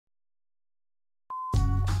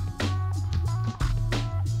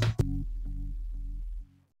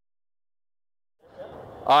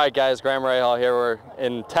All right, guys, Graham Rahal here. We're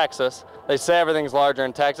in Texas. They say everything's larger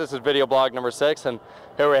in Texas. It's VBlog number 6, and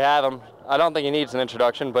here we have him. I don't think he needs an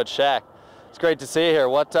introduction, but Shaq. It's great to see you here.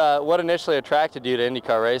 What initially attracted you to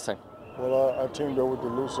IndyCar racing? Well, I teamed up with the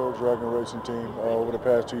Luso Dragon Racing team. Over the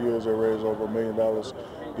past 2 years, they raised over $1 million,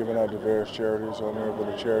 giving out to various charities. So I'm here for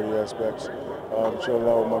the charity aspects. Chilling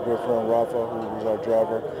out with my good friend Rahal, who is our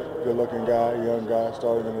driver. Good-looking guy, young guy,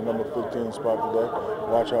 starting in the number 15 spot today.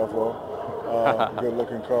 Watch out for him.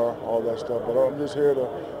 Good-looking car, all that stuff. But I'm just here to,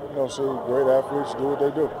 see great athletes do what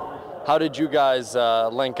they do. How did you guys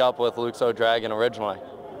link up with Luso Dragon originally?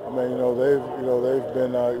 I mean, they've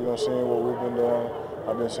been, seeing what we've been doing.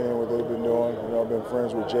 I've been seeing what they've been doing. I've been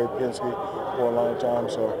friends with Jay Penske for a long time,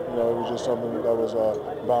 so it was just something that was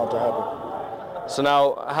bound to happen. So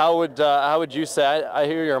now, how would you say? I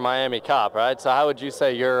hear you're a Miami cop, right? So how would you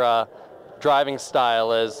say your driving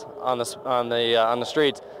style is on the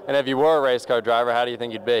streets? And if you were a race car driver, how do you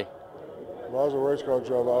think you'd be? If I was a race car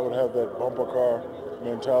driver, I would have that bumper car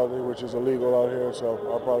mentality, which is illegal out here. So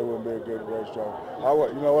I probably wouldn't be a good race driver. I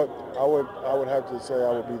would have to say I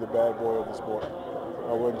would be the bad boy of the sport.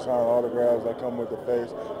 I wouldn't sign autographs. I come with the face.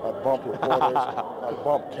 I bump reporters. I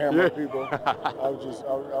bump camera people. I would just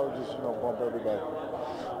bump everybody.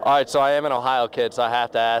 All right, so I am an Ohio kid, so I have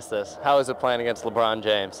to ask this. How is it playing against LeBron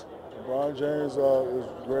James? LeBron James is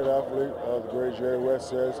a great athlete. The great Jerry West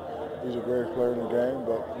says he's a great player in the game.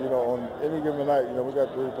 But, on any given night, we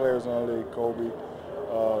got 3 players in the league, Kobe,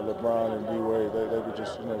 LeBron, and D-Wade. They could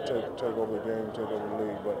just, take over the game, take over the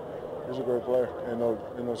league. But he's a great player. And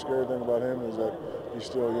the scary thing about him is that he's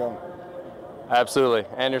still young. Absolutely.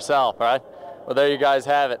 And yourself, right? Well, there you guys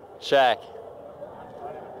have it. Shaq.